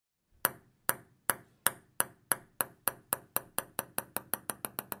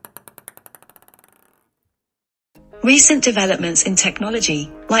Recent developments in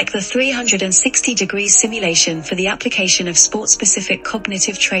technology, like the 360-degree simulation for the application of sport-specific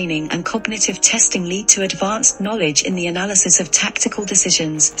cognitive training and cognitive testing, lead to advanced knowledge in the analysis of tactical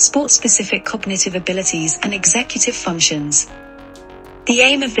decisions, sport-specific cognitive abilities, and executive functions. The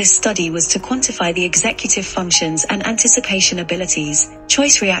aim of this study was to quantify the executive functions and anticipation abilities,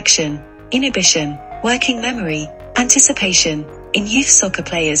 choice reaction, inhibition, working memory, anticipation, in youth soccer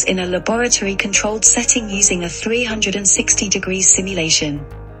players in a laboratory-controlled setting using a 360-degree simulation.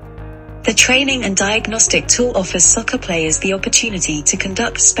 The training and diagnostic tool offers soccer players the opportunity to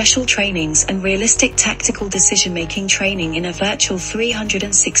conduct special trainings and realistic tactical decision-making training in a virtual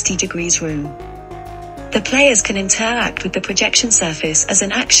 360 degrees room. The players can interact with the projection surface as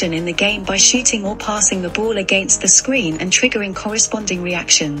an action in the game by shooting or passing the ball against the screen and triggering corresponding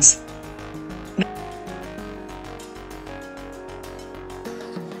reactions.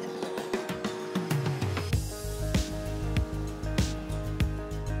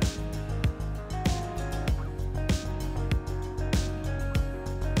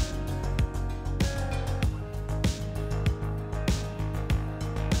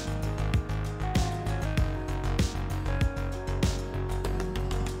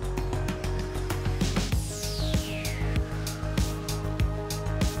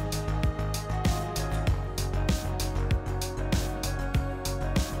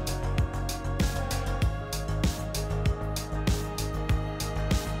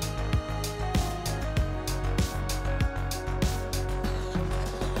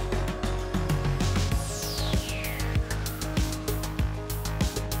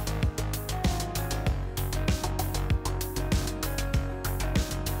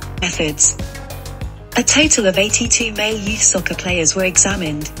 Methods. A total of 82 male youth soccer players were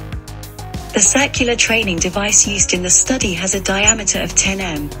examined. The circular training device used in the study has a diameter of 10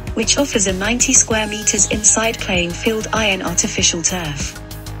 m, which offers a 90 square meters inside playing field in artificial turf.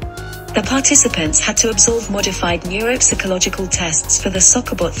 The participants had to absorb modified neuropsychological tests for the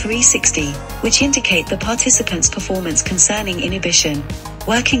Soccerbot 360, which indicate the participants' performance concerning inhibition,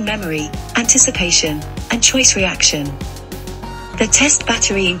 working memory, anticipation, and choice reaction. The test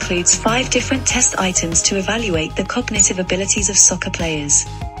battery includes 5 different test items to evaluate the cognitive abilities of soccer players.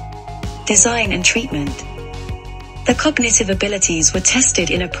 Design and treatment. The cognitive abilities were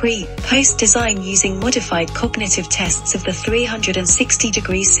tested in a pre-post design using modified cognitive tests of the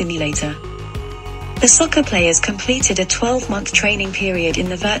 360-degree simulator. The soccer players completed a 12-month training period in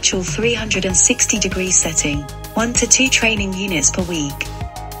the virtual 360-degree setting, 1 to 2 training units per week.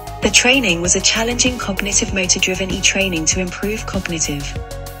 The training was a challenging cognitive motor-driven e-training to improve cognitive.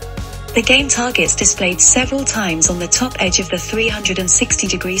 The game targets displayed several times on the top edge of the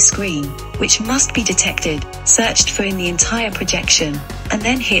 360-degree screen, which must be detected, searched for in the entire projection, and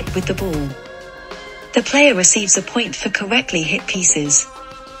then hit with the ball. The player receives a point for correctly hit pieces.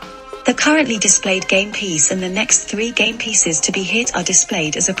 The currently displayed game piece and the next 3 game pieces to be hit are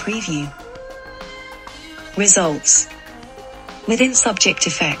displayed as a preview. Results. Within subject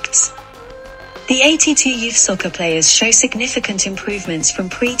effects. The 82 youth soccer players show significant improvements from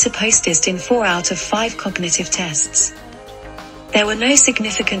pre to post-test in 4 out of 5 cognitive tests. There were no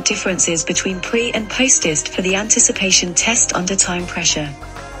significant differences between pre and post-test for the anticipation test under time pressure.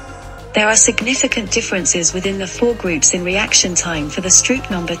 There are significant differences within the 4 groups in reaction time for the Stroop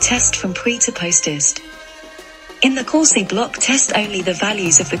number test from pre to post-test. In the Corsi block test, only the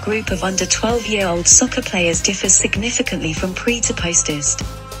values of the group of under 12-year-old soccer players differs significantly from pre to post-test.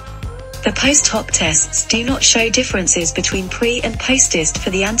 The post-hoc tests do not show differences between pre and post-test for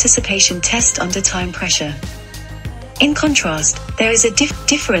the anticipation test under time pressure. In contrast, there is a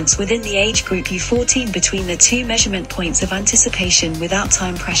difference within the age group U14 between the 2 measurement points of anticipation without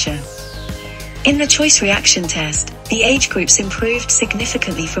time pressure. In the choice reaction test, the age groups improved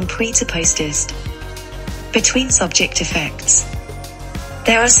significantly from pre to post-test. Between subject effects.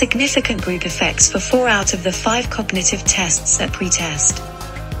 There are significant group effects for 4 out of the 5 cognitive tests at pre-test.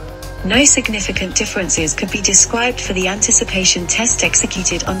 No significant differences could be described for the anticipation test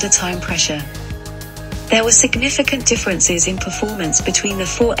executed under time pressure. There were significant differences in performance between the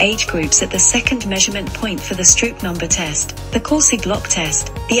 4 age groups at the second measurement point for the Stroop number test, the Corsi block test,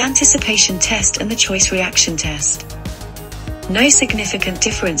 the anticipation test and the choice reaction test. No significant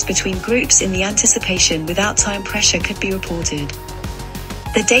difference between groups in the anticipation without time pressure could be reported.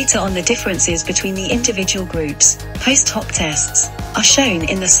 The data on the differences between the individual groups, post-hoc tests, are shown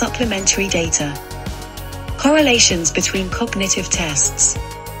in the supplementary data. Correlations between cognitive tests.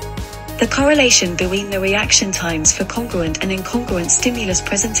 The correlation between the reaction times for congruent and incongruent stimulus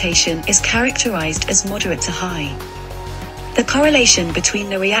presentation is characterized as moderate to high. The correlation between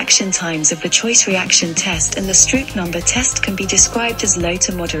the reaction times of the choice reaction test and the Stroop number test can be described as low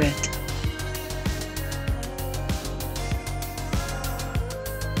to moderate.